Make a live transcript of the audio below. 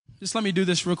Just let me do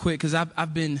this real quick because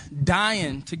I've been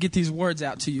dying to get these words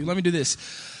out to you. Let me do this.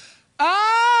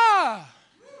 Ah!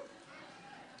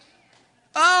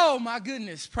 Oh, my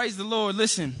goodness. Praise the Lord.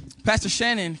 Listen, Pastor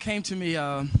Shannon came to me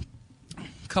a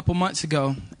couple months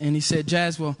ago, and he said,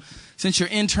 Jazz, well, since you're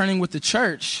interning with the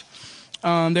church, there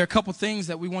are a couple things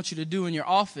that we want you to do in your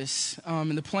office.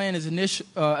 And the plan is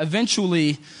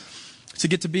eventually to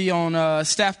get to be on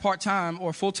staff part-time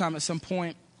or full-time at some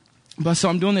point. But so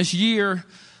I'm doing this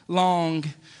year-long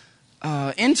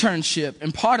internship.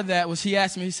 And part of that was he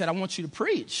asked me, he said, I want you to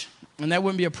preach. And that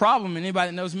wouldn't be a problem. And anybody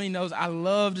that knows me knows I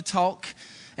love to talk.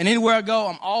 And anywhere I go,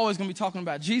 I'm always going to be talking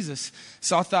about Jesus.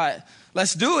 So I thought,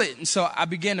 let's do it. And so I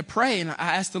began to pray. And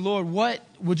I asked the Lord, what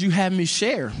would you have me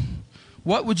share?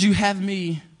 What would you have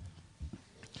me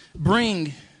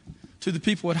bring to the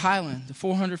people at Highland, the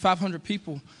 400, 500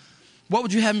 people? What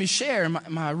would you have me share?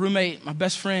 My roommate, my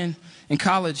best friend in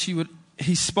college,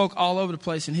 he spoke all over the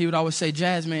place. And he would always say,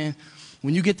 Jazz, man,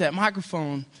 when you get that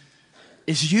microphone,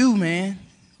 it's you, man.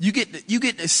 You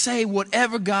get to say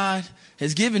whatever God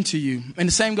has given to you. And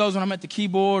the same goes when I'm at the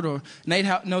keyboard, or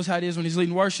Nate knows how it is when he's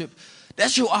leading worship.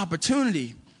 That's your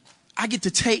opportunity. I get to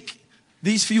take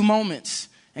these few moments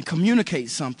and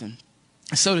communicate something.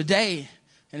 And so today,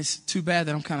 and it's too bad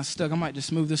that I'm kind of stuck. I might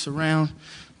just move this around.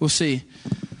 We'll see.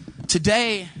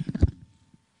 Today,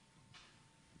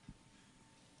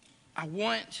 I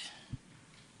want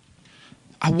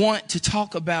to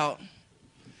talk about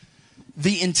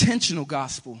the intentional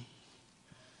gospel.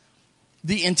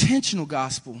 The intentional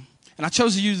gospel. And I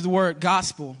chose to use the word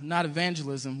gospel, not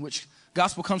evangelism, which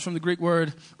gospel comes from the Greek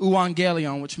word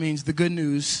euangelion, which means the good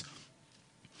news,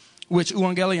 which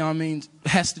euangelion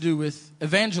has to do with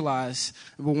evangelize.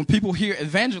 But when people hear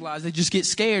evangelize, they just get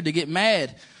scared, they get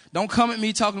mad. Don't come at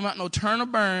me talking about no turn or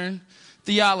burn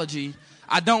theology.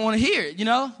 I don't want to hear it, you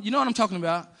know? You know what I'm talking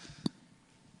about.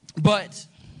 But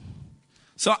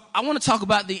so I want to talk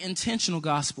about the intentional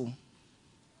gospel.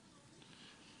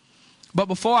 But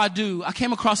before I do, I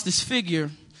came across this figure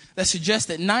that suggests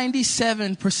that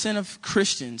 97% of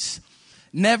Christians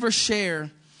never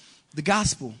share the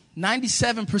gospel.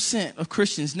 97% of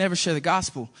Christians never share the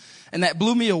gospel. And that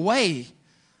blew me away.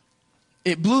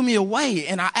 It blew me away.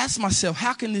 And I asked myself,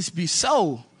 how can this be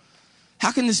so?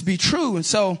 How can this be true? And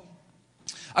so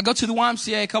I go to the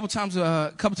YMCA a couple times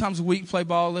a week, play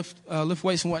ball, lift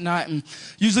weights and whatnot. And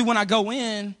usually when I go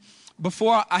in,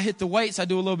 before I hit the weights, I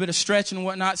do a little bit of stretching and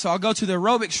whatnot. So I'll go to the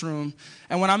aerobics room.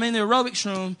 And when I'm in the aerobics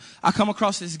room, I come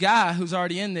across this guy who's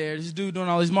already in there. This dude doing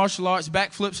all these martial arts,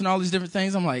 backflips and all these different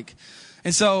things. I'm like,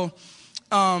 and so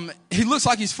he looks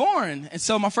like he's foreign. And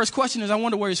so my first question is, I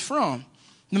wonder where he's from.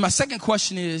 And then my second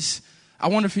question is, I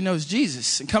wonder if he knows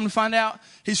Jesus. And come to find out,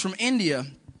 he's from India.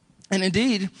 And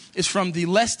indeed, it's from the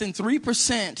less than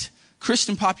 3%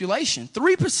 Christian population.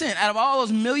 3% out of all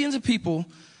those millions of people,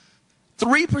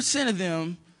 3% of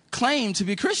them claim to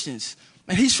be Christians.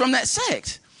 And he's from that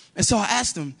sect. And so I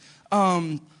asked him,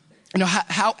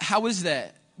 how is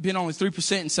that, being only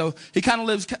 3%? And so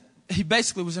he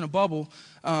basically was in a bubble.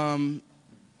 A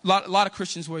lot of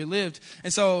Christians where he lived.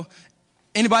 And so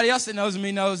anybody else that knows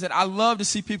me knows that I love to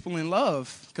see people in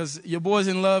love, because your boy's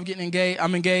in love, getting engaged.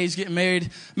 I'm engaged, getting married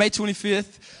May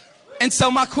 25th. And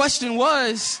so my question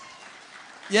was,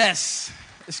 yes,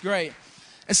 it's great.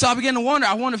 And so I began to wonder.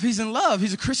 I wonder if he's in love.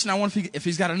 He's a Christian. I wonder if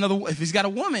he's got a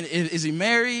woman. Is he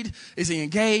married? Is he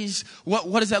engaged?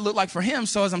 What does that look like for him?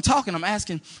 So as I'm talking, I'm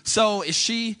asking, so is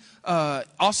she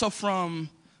also from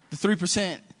the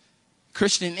 3%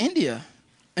 Christian in India?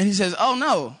 And he says, oh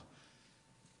no.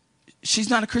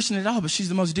 She's not a Christian at all, but she's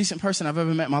the most decent person I've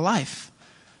ever met in my life.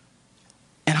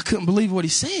 And I couldn't believe what he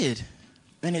said.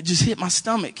 And it just hit my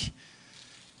stomach.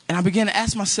 And I began to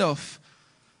ask myself,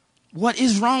 what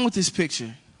is wrong with this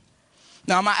picture?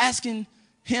 Now, am I asking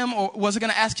him, or was I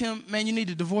going to ask him, man, you need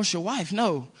to divorce your wife?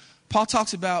 No. Paul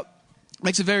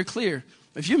makes it very clear.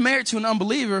 If you're married to an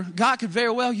unbeliever, God could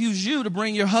very well use you to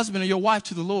bring your husband or your wife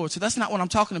to the Lord. So that's not what I'm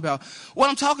talking about. What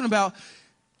I'm talking about,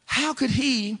 how could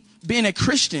he, being a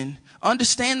Christian,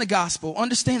 understand the gospel,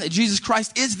 understand that Jesus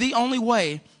Christ is the only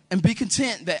way, and be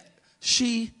content that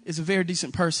she is a very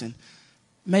decent person?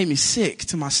 Made me sick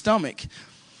to my stomach.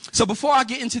 So before I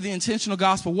get into the intentional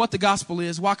gospel, what the gospel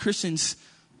is, why Christians,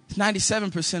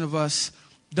 97% of us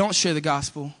don't share the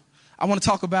gospel, I want to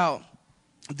talk about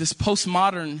this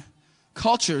postmodern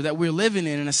culture that we're living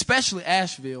in, and especially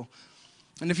Asheville.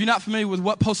 And if you're not familiar with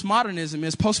what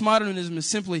postmodernism is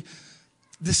simply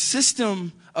the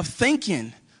system of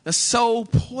thinking that's so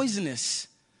poisonous,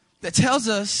 that tells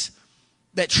us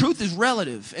that truth is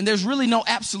relative and there's really no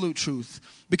absolute truth.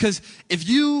 Because if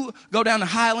you go down to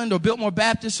Highland or Biltmore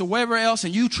Baptist or wherever else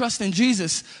and you trust in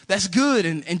Jesus, that's good.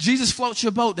 And Jesus floats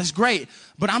your boat, that's great.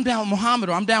 But I'm down with Muhammad,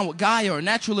 or I'm down with Gaia or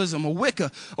naturalism or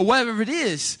Wicca or whatever it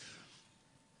is.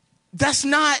 That's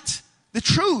not the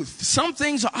truth. Some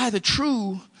things are either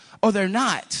true or they're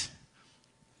not.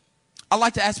 I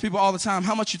like to ask people all the time,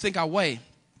 how much you think I weigh?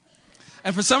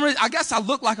 And for some reason, I guess I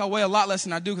look like I weigh a lot less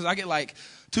than I do, because I get like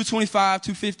 225,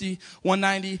 250,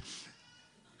 190.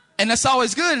 And that's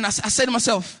always good. And I say to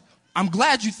myself, I'm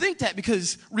glad you think that,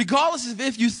 because regardless of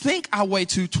if you think I weigh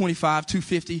 225,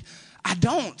 250, I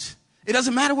don't. It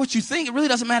doesn't matter what you think. It really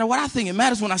doesn't matter what I think. It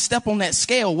matters when I step on that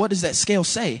scale. What does that scale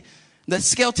say? That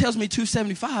scale tells me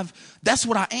 275. That's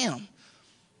what I am.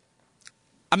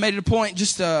 I made it a point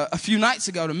just a few nights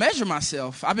ago to measure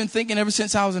myself. I've been thinking ever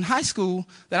since I was in high school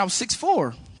that I was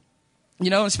 6'4". You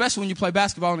know, especially when you play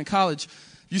basketball in college.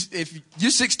 If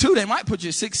you're 6'2", they might put you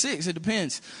at 6'6". It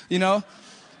depends, you know.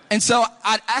 And so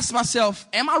I asked myself,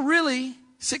 am I really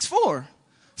 6'4"?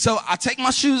 So I take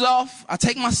my shoes off, I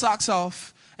take my socks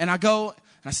off, and I go and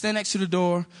I stand next to the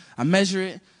door. I measure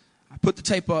it. I put the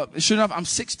tape up. And sure enough, I'm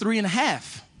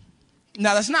 6'3.5".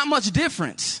 Now, that's not much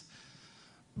difference.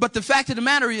 But the fact of the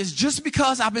matter is, just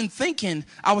because I've been thinking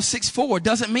I was 6'4"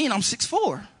 doesn't mean I'm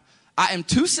 6'4". I am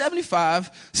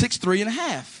 275,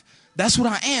 6'3.5". That's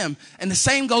what I am. And the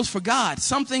same goes for God.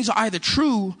 Some things are either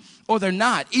true or they're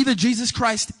not. Either Jesus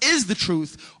Christ is the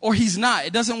truth or he's not.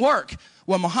 It doesn't work.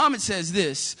 Well, Muhammad says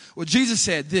this. Well, Jesus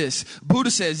said this. Buddha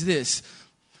says this.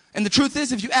 And the truth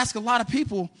is, if you ask a lot of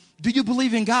people, do you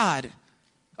believe in God?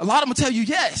 A lot of them will tell you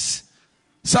yes.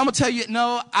 Some will tell you,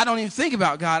 no, I don't even think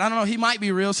about God. I don't know, he might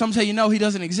be real. Some tell you, no, he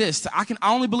doesn't exist. I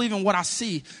only believe in what I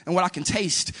see and what I can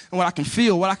taste and what I can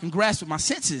feel, what I can grasp with my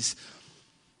senses.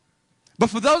 But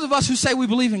for those of us who say we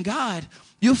believe in God,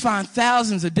 you'll find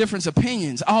thousands of different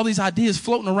opinions, all these ideas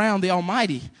floating around the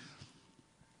Almighty.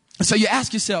 And so you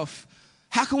ask yourself,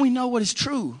 how can we know what is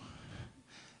true?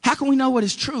 How can we know what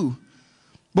is true?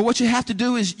 But what you have to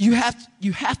do is you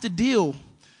have to deal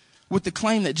with the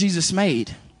claim that Jesus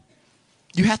made.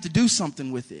 You have to do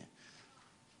something with it.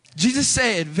 Jesus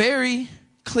said very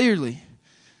clearly,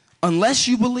 unless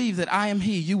you believe that I am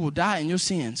he, you will die in your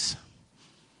sins.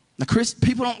 Now,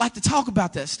 people don't like to talk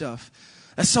about that stuff.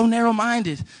 That's so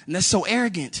narrow-minded and that's so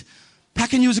arrogant. How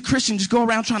can you as a Christian just go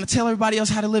around trying to tell everybody else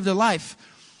how to live their life?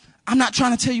 I'm not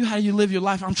trying to tell you how you live your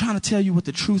life. I'm trying to tell you what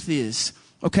the truth is,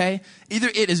 okay? Either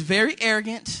it is very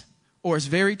arrogant or it's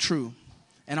very true.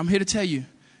 And I'm here to tell you,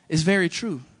 it's very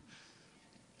true.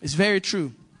 It's very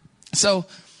true. So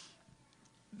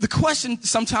the question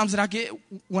sometimes that I get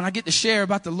when I get to share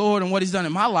about the Lord and what he's done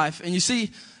in my life, and you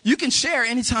see, you can share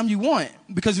anytime you want,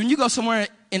 because when you go somewhere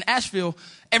in Asheville,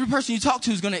 every person you talk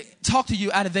to is going to talk to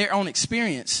you out of their own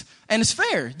experience. And it's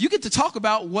fair. You get to talk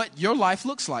about what your life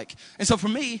looks like. And so for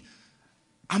me,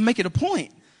 I make it a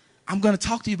point. I'm going to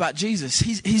talk to you about Jesus.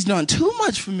 He's done too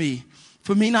much for me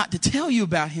not to tell you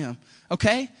about him,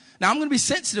 okay? Now, I'm going to be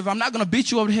sensitive. I'm not going to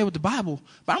beat you over the head with the Bible,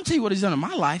 but I'm going to tell you what he's done in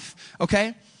my life,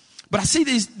 okay? But I see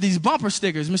these bumper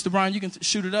stickers. Mr. Brian, you can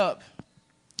shoot it up.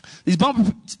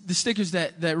 The stickers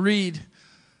that read,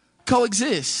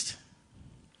 coexist.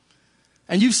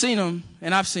 And you've seen them,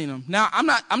 and I've seen them. Now, I'm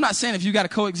not saying if you got a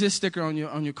coexist sticker on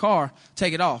your car,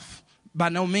 take it off. By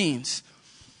no means.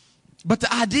 But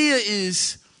the idea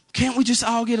is, can't we just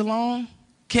all get along?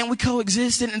 Can't we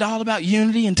coexist? Isn't it all about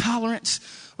unity and tolerance?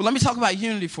 Well, let me talk about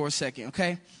unity for a second,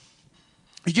 okay?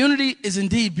 Unity is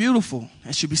indeed beautiful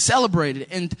and should be celebrated.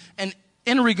 And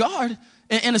in a regard,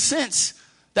 in a sense,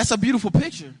 that's a beautiful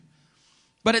picture.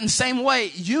 But in the same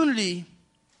way, unity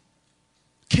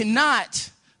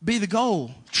cannot be the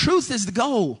goal. Truth is the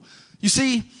goal. You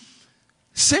see,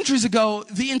 centuries ago,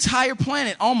 the entire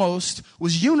planet almost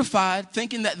was unified,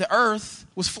 thinking that the earth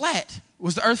was flat.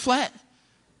 Was the earth flat?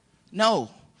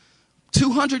 No.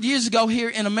 200 years ago here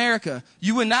in America,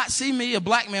 you would not see me, a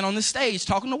black man, on this stage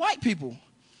talking to white people.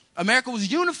 America was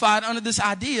unified under this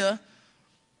idea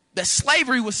that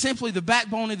slavery was simply the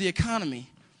backbone of the economy.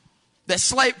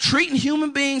 That treating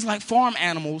human beings like farm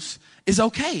animals is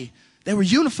okay. They were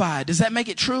unified. Does that make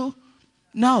it true?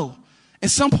 No. In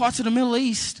some parts of the Middle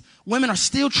East, women are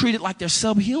still treated like they're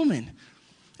subhuman.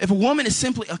 If a woman is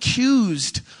simply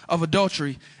accused of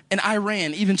adultery in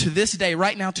Iran, even to this day,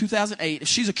 right now, 2008, if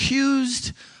she's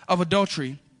accused of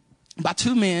adultery by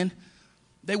two men,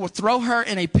 they will throw her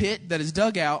in a pit that is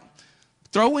dug out,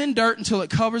 throw in dirt until it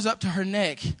covers up to her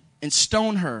neck, and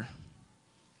stone her.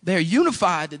 They're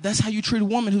unified that that's how you treat a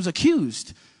woman who's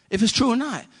accused, if it's true or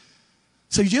not.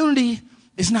 So unity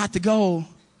is not the goal.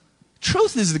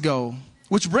 Truth is the goal,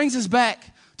 which brings us back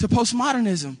to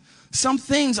postmodernism. Some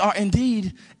things are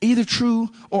indeed either true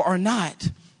or are not.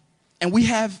 And we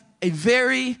have a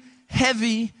very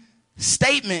heavy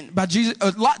statement by Jesus,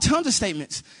 tons of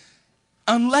statements.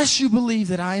 Unless you believe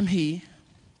that I am he,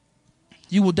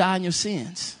 you will die in your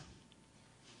sins.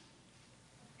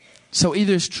 So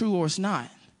either it's true or it's not.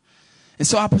 And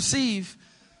so I perceive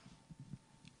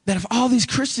that if all these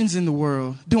Christians in the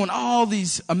world doing all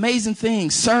these amazing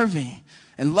things, serving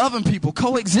and loving people,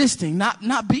 coexisting,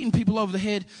 not beating people over the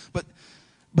head, but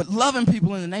loving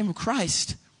people in the name of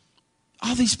Christ,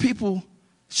 all these people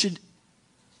should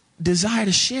desire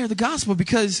to share the gospel,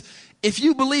 because if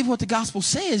you believe what the gospel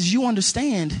says, you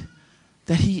understand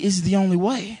that he is the only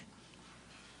way.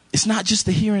 It's not just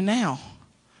the here and now.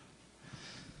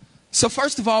 So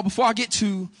first of all, before I get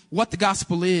to what the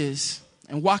gospel is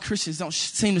and why Christians don't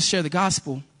seem to share the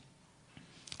gospel,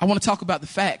 I want to talk about the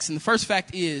facts. And the first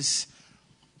fact is,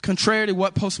 contrary to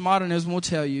what postmodernism will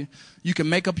tell you, you can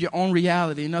make up your own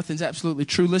reality. Nothing's absolutely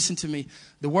true. Listen to me.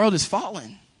 The world is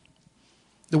fallen.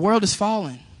 The world is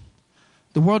fallen.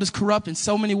 The world is corrupt in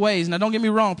so many ways. Now, don't get me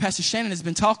wrong. Pastor Shannon has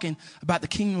been talking about the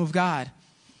kingdom of God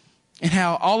and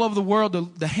how all over the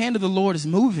world, the hand of the Lord is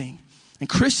moving. And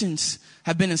Christians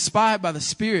have been inspired by the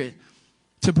Spirit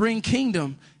to bring the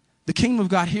kingdom of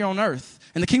God here on earth.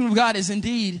 And the kingdom of God is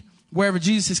indeed wherever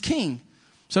Jesus is king.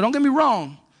 So don't get me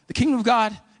wrong. The kingdom of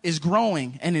God is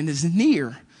growing and it is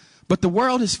near. But the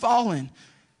world is fallen.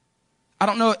 I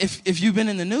don't know if you've been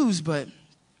in the news, but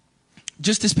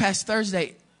just this past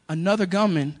Thursday, another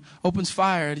gunman opens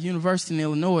fire at a university in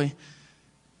Illinois,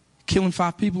 killing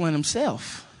 5 people and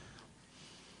himself.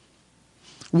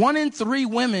 1 in 3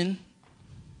 women,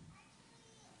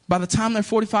 by the time they're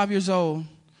 45 years old,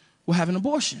 will have an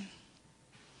abortion.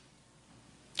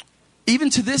 Even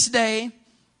to this day,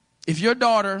 if your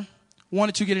daughter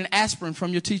wanted to get an aspirin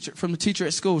from the teacher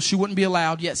at school, she wouldn't be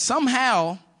allowed. Yet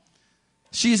somehow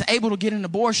she is able to get an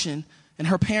abortion and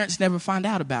her parents never find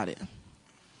out about it.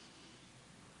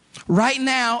 Right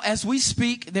now, as we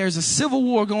speak, there's a civil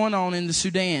war going on in the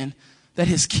Sudan that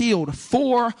has killed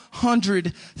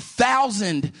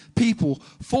 400,000 people.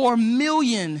 4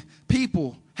 million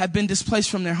people have been displaced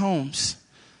from their homes.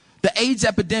 The AIDS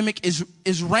epidemic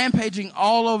is rampaging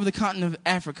all over the continent of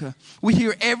Africa. We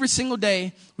hear every single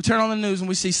day, we turn on the news and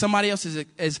we see somebody else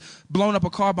has blown up a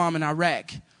car bomb in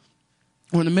Iraq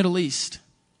or in the Middle East.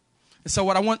 And so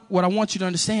what I want you to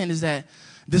understand is that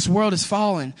this world is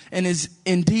fallen and is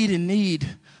indeed in need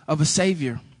of a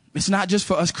Savior. It's not just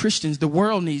for us Christians. The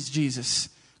world needs Jesus.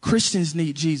 Christians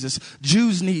need Jesus.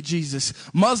 Jews need Jesus.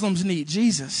 Muslims need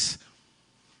Jesus.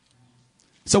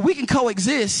 So we can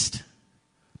coexist,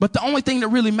 but the only thing that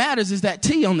really matters is that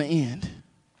T on the end.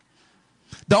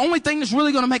 The only thing that's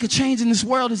really going to make a change in this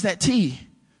world is that T.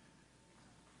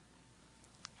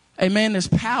 Amen. There's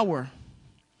power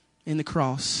in the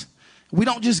cross. We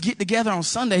don't just get together on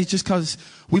Sundays just because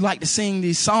we like to sing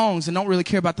these songs and don't really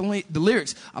care about the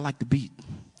lyrics. I like the beat.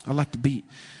 I like the beat.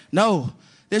 No,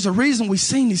 there's a reason we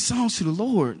sing these songs to the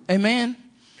Lord. Amen.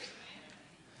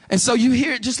 And so you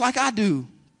hear it just like I do.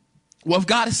 Well, if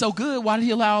God is so good, why did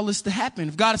he allow all this to happen?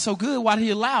 If God is so good, why did he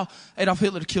allow Adolf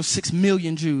Hitler to kill 6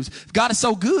 million Jews? If God is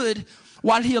so good,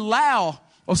 why did he allow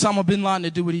Osama bin Laden to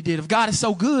do what he did? If God is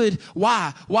so good,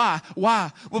 why?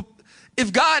 Well,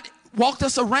 if God walked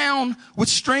us around with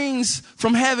strings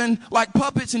from heaven like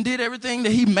puppets and did everything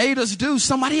that he made us do,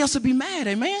 somebody else would be mad.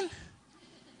 Amen.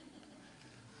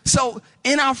 So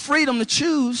in our freedom to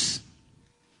choose,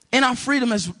 in our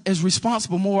freedom as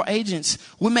responsible moral agents,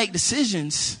 we make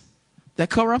decisions that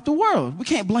corrupt the world. We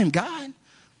can't blame God.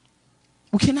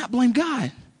 We cannot blame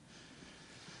God.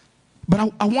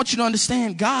 But I want you to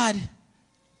understand, God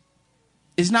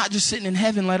is not just sitting in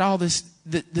heaven, let all this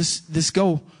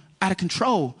go out of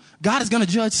control. God is going to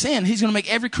judge sin. He's going to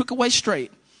make every crooked way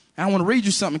straight. And I want to read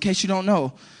you something in case you don't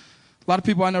know. A lot of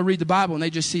people I know read the Bible and they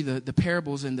just see the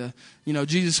parables and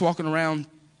Jesus walking around,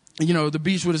 the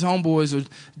beach with his homeboys, or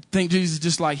think Jesus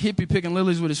just like hippie picking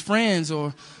lilies with his friends,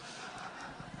 or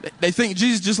they think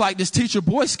Jesus just like this teacher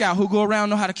Boy Scout who go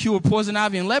around know how to cure poison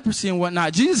ivy and leprosy and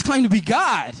whatnot. Jesus claimed to be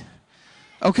God.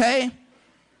 Okay?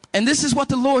 And this is what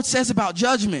the Lord says about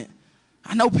judgment.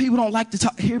 I know people don't like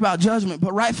to hear about judgment,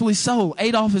 but rightfully so.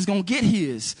 Adolf is going to get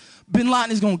his. Bin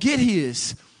Laden is going to get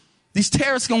his. These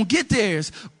terrorists are going to get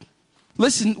theirs.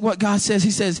 Listen what God says.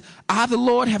 He says, I, the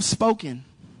Lord, have spoken.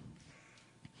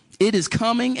 It is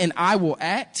coming, and I will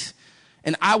act,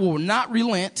 and I will not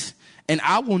relent, and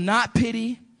I will not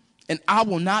pity, and I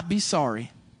will not be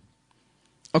sorry.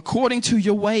 According to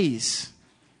your ways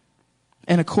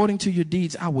and according to your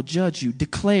deeds, I will judge you,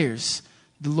 declares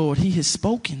the Lord. He has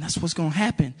spoken. That's what's going to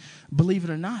happen. Believe it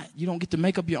or not. You don't get to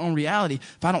make up your own reality.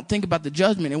 If I don't think about the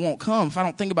judgment, it won't come. If I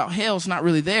don't think about hell, it's not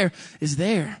really there. It's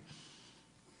there.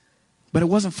 But it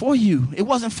wasn't for you. It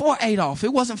wasn't for Adolf.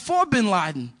 It wasn't for bin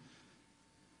Laden.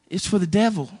 It's for the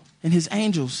devil and his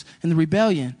angels and the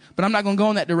rebellion. But I'm not going to go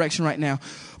in that direction right now.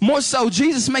 More so,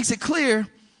 Jesus makes it clear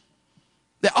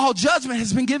that all judgment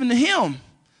has been given to him.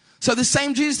 So the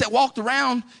same Jesus that walked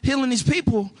around healing these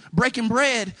people, breaking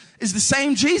bread, is the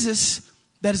same Jesus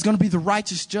that is going to be the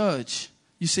righteous judge.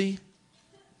 You see?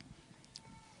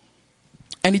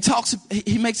 And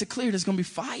he makes it clear there's going to be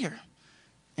fire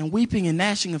and weeping and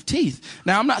gnashing of teeth.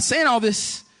 Now, I'm not saying all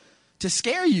this to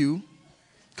scare you,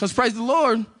 because praise the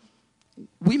Lord,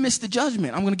 we missed the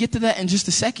judgment. I'm going to get to that in just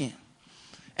a second.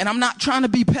 And I'm not trying to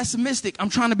be pessimistic. I'm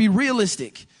trying to be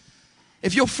realistic.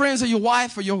 If your friends or your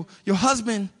wife or your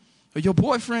husband or your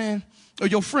boyfriend or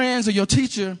your friends or your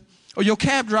teacher or your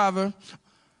cab driver,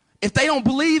 if they don't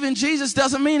believe in Jesus,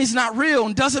 doesn't mean he's not real,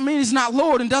 and doesn't mean he's not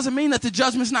Lord, and doesn't mean that the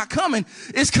judgment's not coming.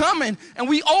 It's coming, and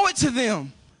we owe it to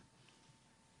them.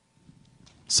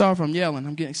 Sorry if I'm yelling.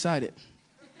 I'm getting excited.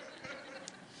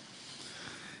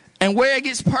 And where it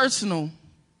gets personal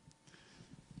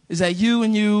is that you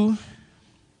and you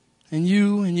and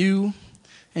you and you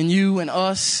and you and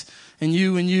us and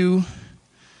you and you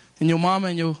and your mama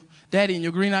and your daddy and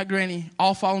your green-eyed granny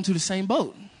all fall into the same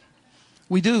boat.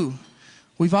 We do.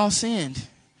 We've all sinned.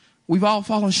 We've all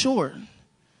fallen short.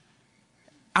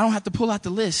 I don't have to pull out the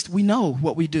list. We know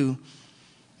what we do.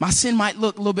 My sin might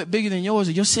look a little bit bigger than yours,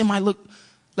 or your sin might look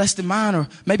less than mine, or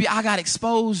maybe I got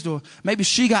exposed, or maybe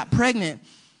she got pregnant.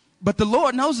 But the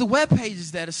Lord knows the web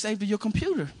pages that are saved to your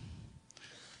computer.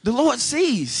 The Lord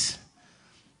sees.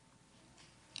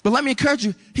 But let me encourage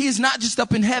you, he is not just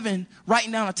up in heaven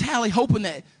writing down a tally hoping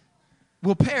that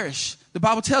we'll perish. The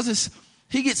Bible tells us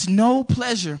he gets no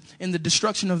pleasure in the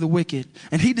destruction of the wicked,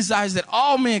 and he desires that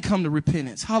all men come to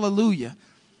repentance. Hallelujah.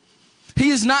 He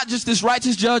is not just this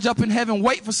righteous judge up in heaven,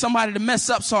 wait for somebody to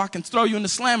mess up so I can throw you in the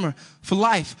slammer for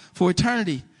life, for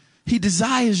eternity. He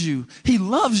desires you. He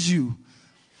loves you.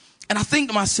 And I think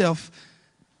to myself,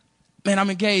 man, I'm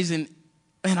engaged, and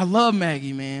man, I love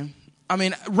Maggie, man. I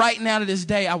mean, right now to this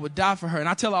day, I would die for her. And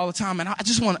I tell her all the time, man, I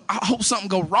hope something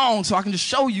go wrong so I can just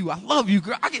show you I love you,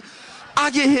 girl. I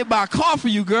get hit by a car for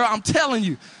you, girl. I'm telling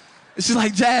you. It's just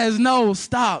like, Jazz, no,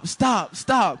 stop.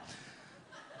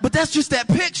 But that's just that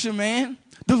picture, man.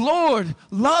 The Lord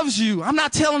loves you. I'm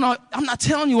not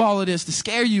telling you all of this to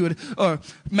scare you or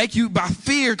make you by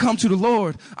fear come to the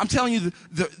Lord. I'm telling you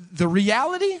the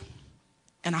reality.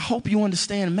 And I hope you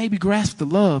understand and maybe grasp the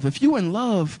love. If you're in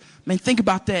love, man, think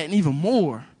about that and even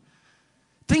more.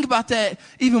 Think about that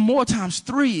even more times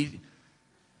 3.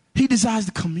 He desires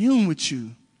to commune with you.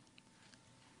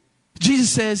 Jesus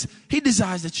says he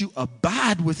desires that you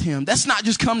abide with him. That's not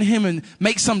just come to him and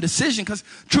make some decision, because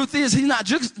truth is he's not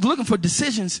just looking for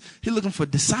decisions. He's looking for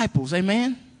disciples.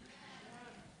 Amen.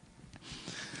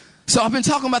 So I've been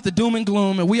talking about the doom and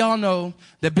gloom, and we all know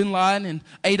that bin Laden and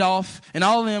Adolf and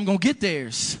all of them going to get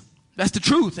theirs. That's the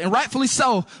truth, and rightfully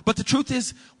so. But the truth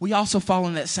is we also fall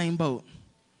in that same boat.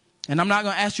 And I'm not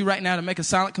going to ask you right now to make a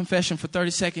silent confession for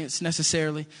 30 seconds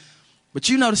necessarily. But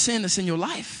you know the sin that's in your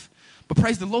life. But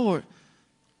praise the Lord.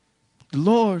 The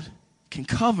Lord can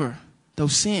cover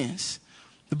those sins.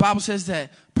 The Bible says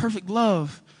that perfect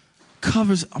love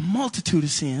covers a multitude of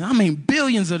sins. I mean,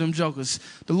 billions of them jokers.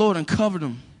 The Lord uncovered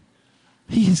them.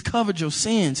 He has covered your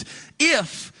sins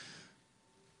if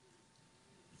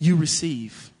you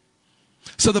receive.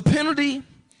 So the penalty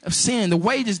of sin, the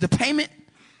wages, the payment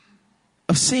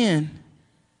of sin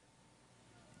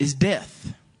is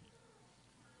death.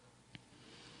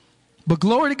 But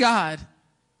glory to God.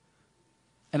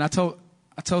 And I told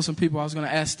some people I was going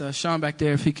to ask Sean back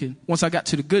there if he could, once I got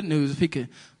to the good news, if he could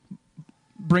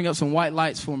bring up some white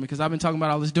lights for me, because I've been talking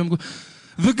about all this doom.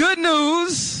 The good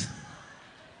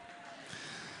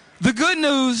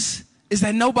news is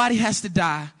that nobody has to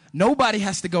die. Nobody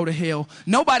has to go to hell.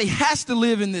 Nobody has to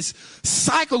live in this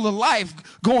cycle of life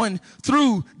going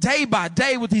through day by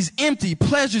day with these empty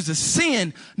pleasures of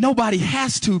sin. Nobody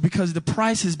has to, because the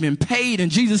price has been paid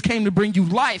and Jesus came to bring you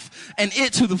life and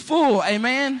it to the full.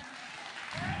 Amen.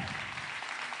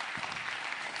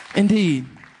 Indeed.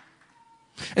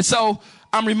 And so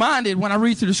I'm reminded when I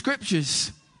read through the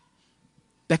scriptures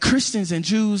that Christians and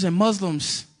Jews and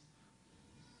Muslims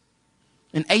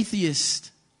and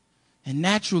atheists and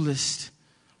naturalists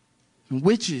and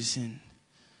witches and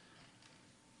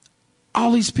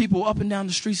all these people up and down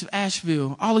the streets of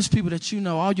Asheville, all these people that you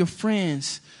know, all your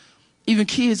friends, even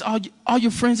kids, all your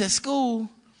friends at school,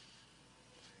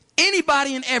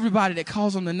 anybody and everybody that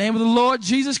calls on the name of the Lord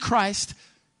Jesus Christ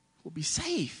will be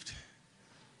saved.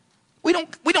 We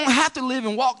don't have to live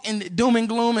and walk in doom and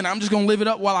gloom, and I'm just going to live it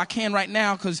up while I can right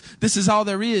now because this is all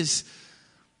there is.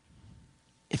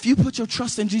 If you put your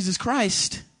trust in Jesus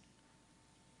Christ,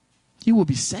 you will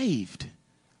be saved.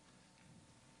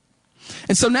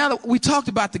 And so now that we talked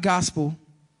about the gospel,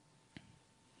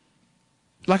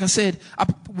 like I said,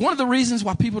 one of the reasons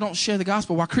why people don't share the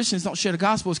gospel, why Christians don't share the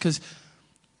gospel is because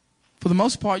for the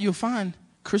most part, you'll find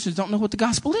Christians don't know what the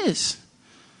gospel is.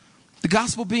 The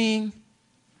gospel being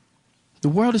the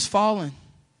world is fallen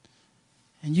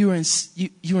and you're in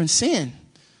sin.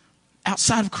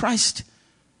 Outside of Christ,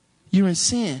 you're in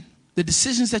sin. The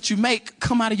decisions that you make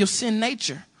come out of your sin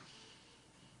nature.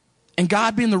 And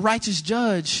God being the righteous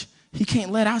judge, he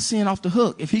can't let our sin off the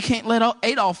hook. If he can't let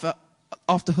Adolf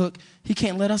off the hook, he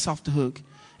can't let us off the hook.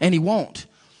 And he won't.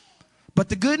 But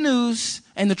the good news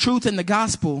and the truth in the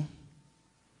gospel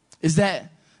is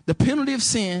that the penalty of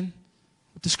sin,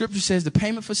 the scripture says the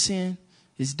payment for sin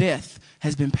is death,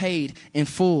 has been paid in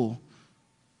full.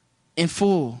 In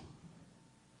full.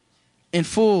 In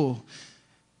full.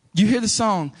 You hear the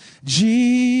song,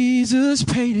 Jesus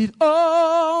paid it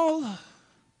all.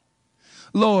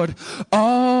 Lord,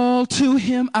 all to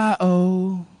him I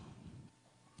owe.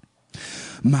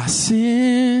 My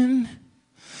sin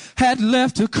had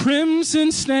left a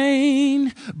crimson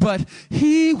stain, but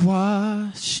he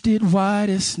washed it white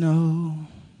as snow.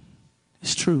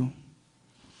 It's true.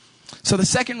 So the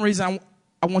second reason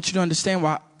I want you to understand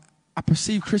why I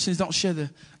perceive Christians don't share the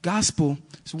gospel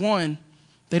is, one,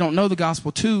 they don't know the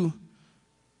gospel. Two,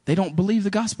 they don't believe the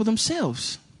gospel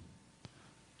themselves.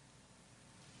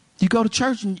 You go to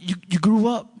church and you grew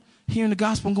up hearing the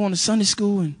gospel and going to Sunday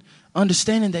school and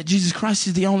understanding that Jesus Christ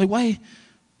is the only way,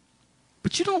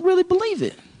 but you don't really believe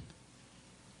it.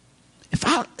 If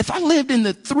I lived in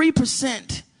the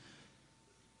 3%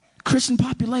 Christian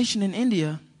population in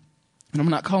India, and I'm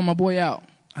not calling my boy out,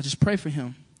 I just pray for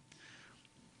him.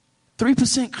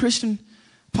 3% Christian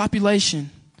population,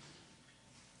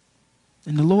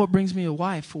 and the Lord brings me a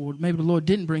wife, or maybe the Lord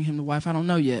didn't bring him the wife, I don't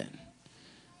know yet.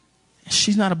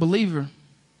 She's not a believer.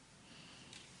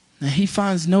 And he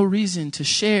finds no reason to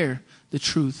share the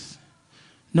truth.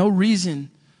 No reason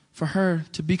for her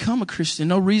to become a Christian.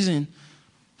 No reason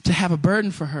to have a burden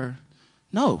for her.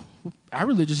 No, our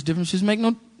religious differences make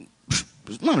no,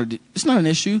 it's not an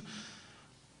issue.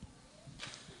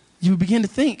 You begin to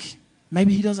think,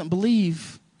 maybe he doesn't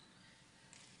believe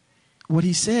what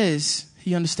he says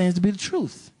he understands to be the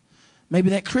truth.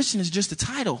 Maybe that Christian is just a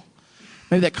title.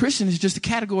 Maybe that Christian is just a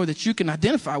category that you can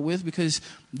identify with because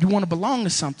you want to belong to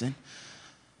something.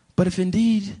 But if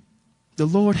indeed the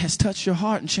Lord has touched your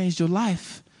heart and changed your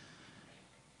life,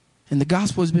 and the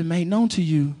gospel has been made known to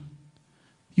you,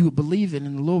 you would believe it,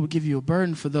 and the Lord would give you a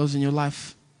burden for those in your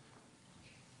life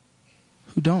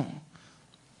who don't.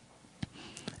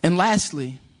 And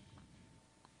lastly,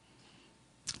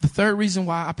 the third reason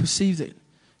why I perceive that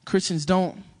Christians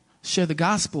don't share the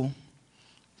gospel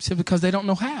is simply because they don't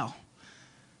know how.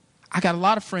 I got a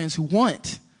lot of friends who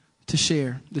want to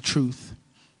share the truth.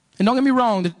 And don't get me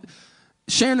wrong,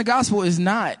 sharing the gospel is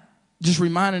not just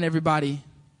reminding everybody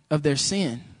of their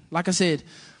sin. Like I said,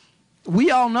 we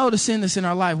all know the sin that's in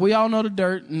our life. We all know the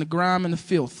dirt and the grime and the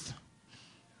filth.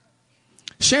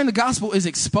 Sharing the gospel is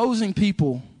exposing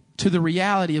people to the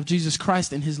reality of Jesus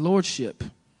Christ and his lordship.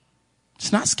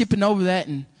 It's not skipping over that,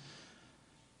 and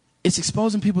it's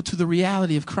exposing people to the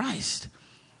reality of Christ.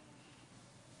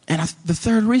 And the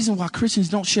third reason why Christians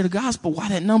don't share the gospel, why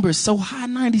that number is so high,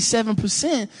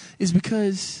 97%, is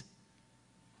because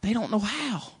they don't know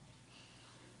how.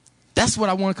 That's what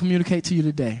I want to communicate to you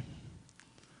today.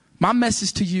 My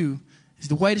message to you is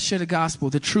the way to share the gospel,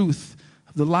 the truth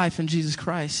of the life in Jesus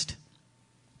Christ,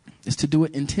 is to do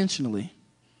it intentionally.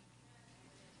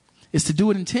 It's to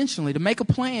do it intentionally, to make a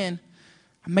plan.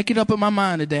 I make it up in my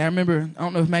mind today. I remember, I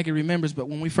don't know if Maggie remembers, but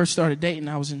when we first started dating,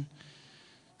 I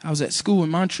was at school in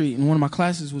Montreat, and one of my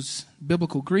classes was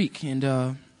biblical Greek, and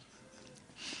I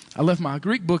left my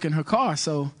Greek book in her car,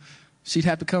 so she'd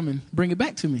have to come and bring it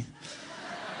back to me.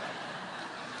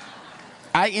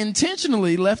 I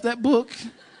intentionally left that book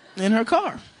in her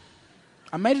car.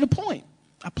 I made it a point.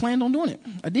 I planned on doing it.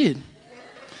 I did.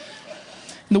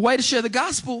 And the way to share the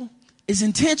gospel is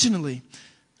intentionally.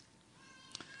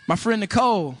 My friend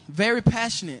Nicole, very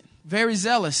passionate, very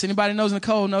zealous. Anybody knows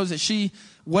Nicole knows that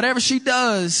whatever she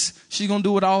does, she's going to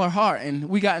do it with all her heart. And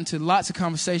we got into lots of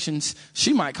conversations.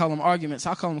 She might call them arguments.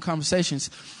 I'll call them conversations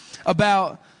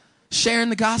about sharing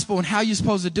the gospel and how you're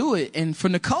supposed to do it. And for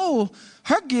Nicole,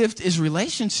 her gift is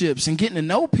relationships and getting to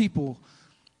know people.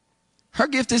 Her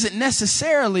gift isn't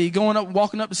necessarily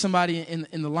walking up to somebody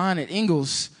in the line at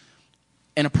Ingles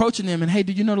and approaching them and, hey,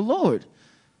 do you know the Lord?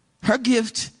 Her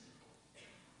gift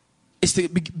is to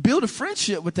build a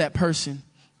friendship with that person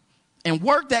and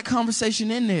work that conversation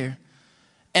in there.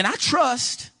 And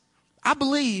I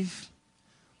believe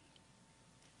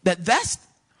that that's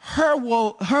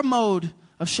her mode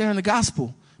of sharing the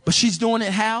gospel. But she's doing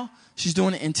it how? She's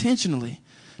doing it intentionally.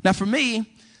 Now, for me,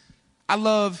 I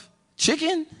love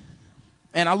chicken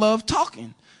and I love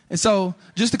talking. And so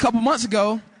just a couple months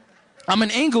ago, I'm in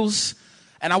Ingles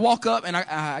and I walk up and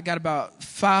I got about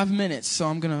 5 minutes. So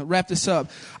I'm going to wrap this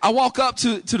up. I walk up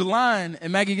to the line,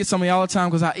 and Maggie gets on me all the time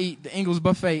because I eat the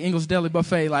Ingles Deli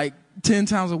buffet like 10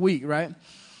 times a week, right?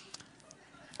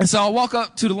 And so I walk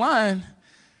up to the line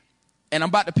and I'm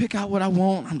about to pick out what I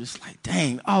want. I'm just like,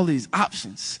 dang, all these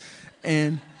options.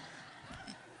 And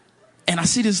I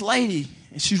see this lady,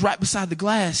 and she's right beside the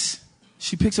glass.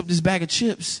 She picks up this bag of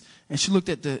chips, and she looked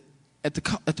at the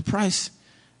price,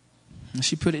 and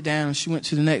she put it down, and she went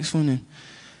to the next one.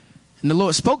 And the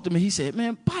Lord spoke to me. He said,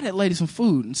 man, buy that lady some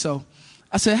food. And so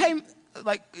I said, hey,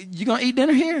 like, you going to eat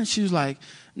dinner here? And she was like,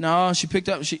 no. She picked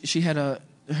up, she had her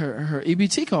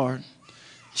EBT card.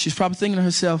 She's probably thinking to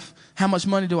herself, how much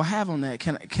money do I have on that?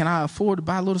 Can I afford to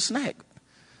buy a little snack?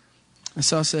 And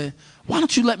so I said, why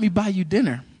don't you let me buy you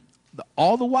dinner?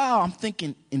 All the while, I'm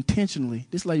thinking intentionally,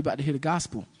 this lady about to hear the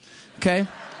gospel, okay?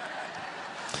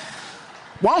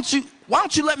 Why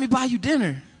don't you let me buy you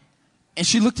dinner? And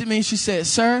she looked at me and she said,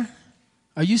 sir,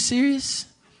 are you serious?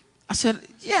 I said,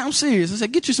 yeah, I'm serious. I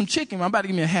said, get you some chicken. I'm about to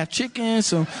give me a half chicken,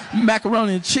 some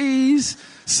macaroni and cheese,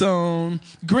 some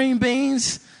green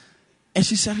beans. And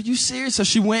she said, are you serious? So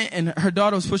she went, and her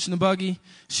daughter was pushing the buggy.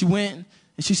 She went,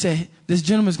 and she said, this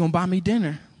gentleman's going to buy me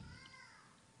dinner.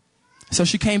 So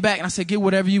she came back, and I said, get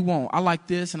whatever you want. I like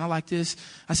this, and I like this.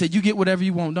 I said, you get whatever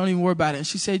you want. Don't even worry about it. And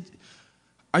she said,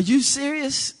 are you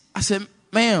serious? I said,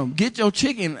 ma'am, get your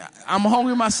chicken. I'm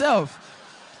hungry myself.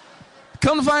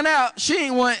 Come to find out, she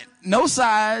ain't want no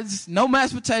sides, no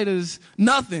mashed potatoes,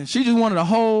 nothing. She just wanted a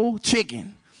whole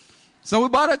chicken. So we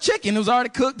bought her chicken. It was already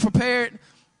cooked, prepared.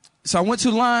 So I went to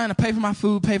the line. I paid for my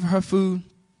food, paid for her food.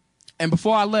 And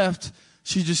before I left,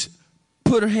 she just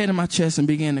put her head in my chest and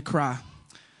began to cry.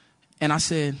 And I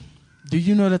said, do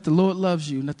you know that the Lord loves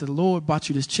you and that the Lord bought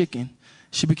you this chicken?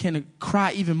 She began to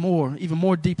cry even more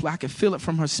deeply. I could feel it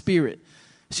from her spirit.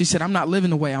 She said, I'm not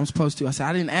living the way I'm supposed to. I said,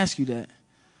 I didn't ask you that.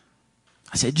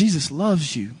 I said, Jesus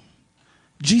loves you.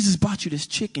 Jesus bought you this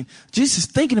chicken. Jesus is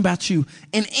thinking about you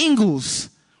in Ingles.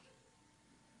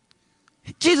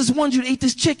 Jesus wanted you to eat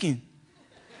this chicken.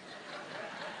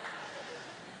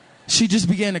 She just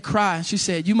began to cry. She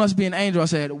said, you must be an angel. I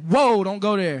said, whoa, don't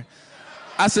go there.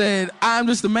 I said, I'm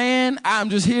just a man. I'm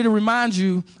just here to remind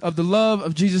you of the love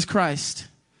of Jesus Christ.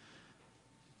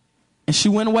 And she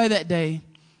went away that day,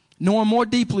 knowing more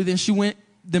deeply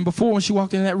than before when she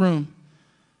walked in that room.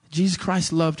 Jesus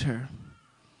Christ loved her.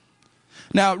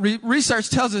 Now, research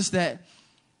tells us that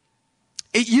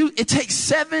it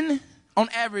takes on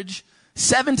average,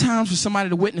 7 times for somebody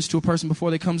to witness to a person before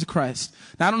they come to Christ.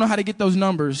 Now, I don't know how to get those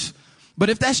numbers, but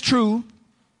if that's true,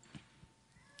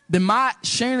 then my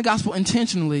sharing the gospel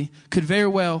intentionally could very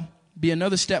well be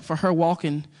another step for her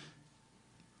walking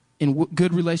in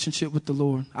good relationship with the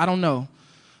Lord. I don't know.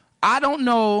 I don't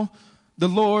know the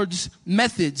Lord's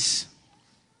methods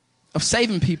of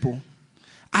saving people.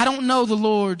 I don't know the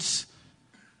Lord's,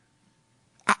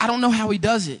 I don't know how he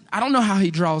does it. I don't know how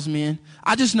he draws men.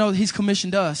 I just know that he's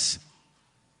commissioned us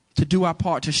to do our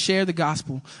part, to share the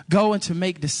gospel, go and to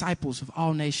make disciples of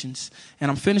all nations. And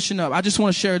I'm finishing up. I just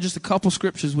want to share just a couple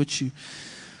scriptures with you.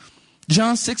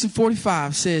 John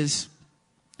 6:45 says,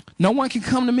 no one can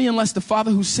come to me unless the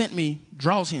Father who sent me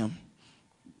draws him,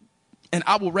 and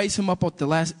I will raise him up at the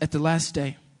last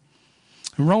day.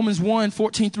 In Romans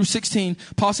 1:14-16,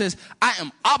 Paul says, I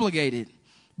am obligated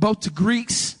both to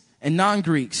Greeks and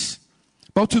non-Greeks,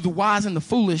 both to the wise and the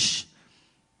foolish.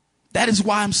 That is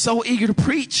why I'm so eager to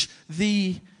preach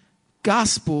the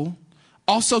gospel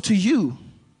also to you.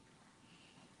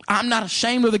 I'm not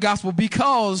ashamed of the gospel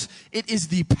because it is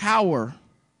the power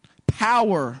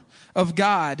of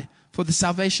God for the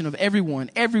salvation of everyone,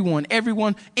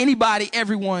 anybody,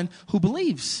 everyone who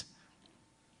believes.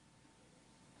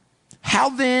 How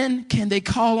then can they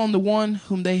call on the one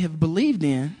whom they have believed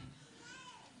in,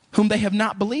 whom they have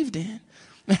not believed in?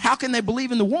 And how can they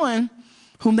believe in the one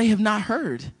whom they have not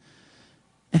heard?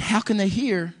 And how can they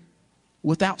hear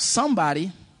without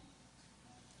somebody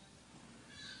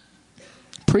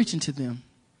preaching to them,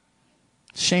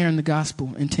 sharing the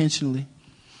gospel intentionally?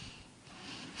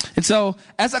 And so,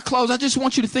 as I close, I just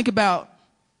want you to think about,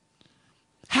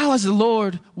 how has the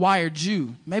Lord wired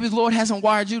you? Maybe the Lord hasn't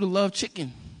wired you to love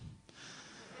chicken.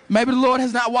 Maybe the Lord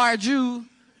has not wired you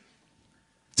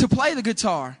to play the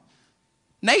guitar.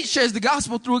 Nate shares the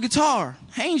gospel through a guitar.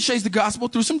 Haynes shares the gospel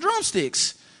through some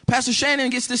drumsticks. Pastor Shannon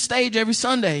gets this stage every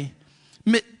Sunday.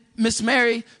 Miss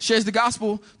Mary shares the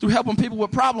gospel through helping people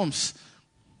with problems.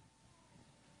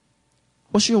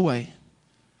 What's your way?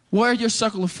 Where are your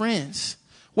circle of friends?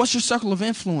 What's your circle of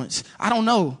influence? I don't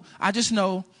know. I just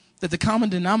know that the common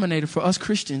denominator for us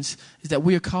Christians is that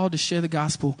we are called to share the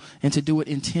gospel and to do it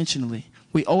intentionally.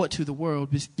 We owe it to the world.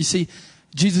 You see,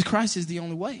 Jesus Christ is the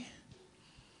only way.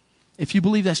 If you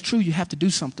believe that's true, you have to do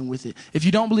something with it. If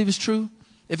you don't believe it's true,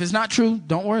 if it's not true,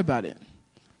 don't worry about it.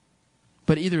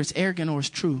 But either it's arrogant or it's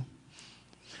true.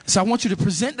 So I want you to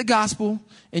present the gospel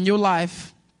in your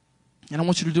life, and I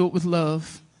want you to do it with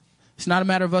love. It's not a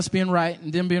matter of us being right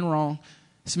and them being wrong.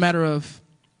 It's a matter of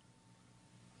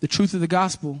the truth of the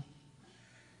gospel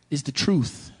is the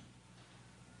truth.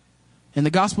 And the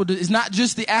gospel is not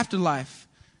just the afterlife.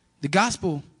 The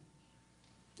gospel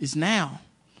is now.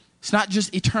 It's not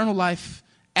just eternal life,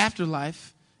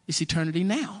 afterlife. It's eternity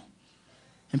now.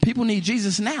 And people need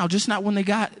Jesus now, just not when they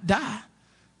die.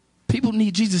 People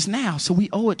need Jesus now, so we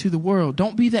owe it to the world.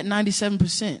 Don't be that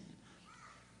 97%.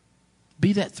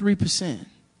 Be that 3%.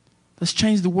 Let's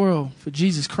change the world for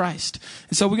Jesus Christ.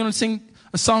 And so we're going to sing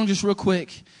a song just real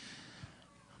quick.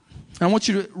 I want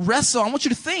you to wrestle. I want you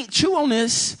to think, chew on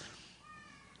this.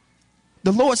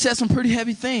 The Lord said some pretty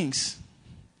heavy things.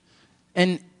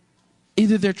 And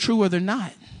either they're true or they're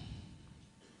not.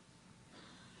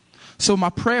 So my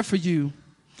prayer for you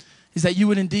is that you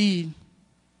would indeed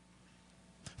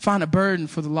find a burden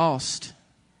for the lost.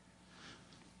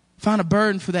 Find a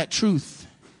burden for that truth.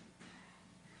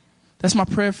 That's my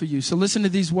prayer for you. So listen to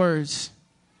these words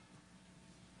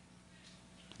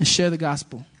and share the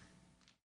gospel.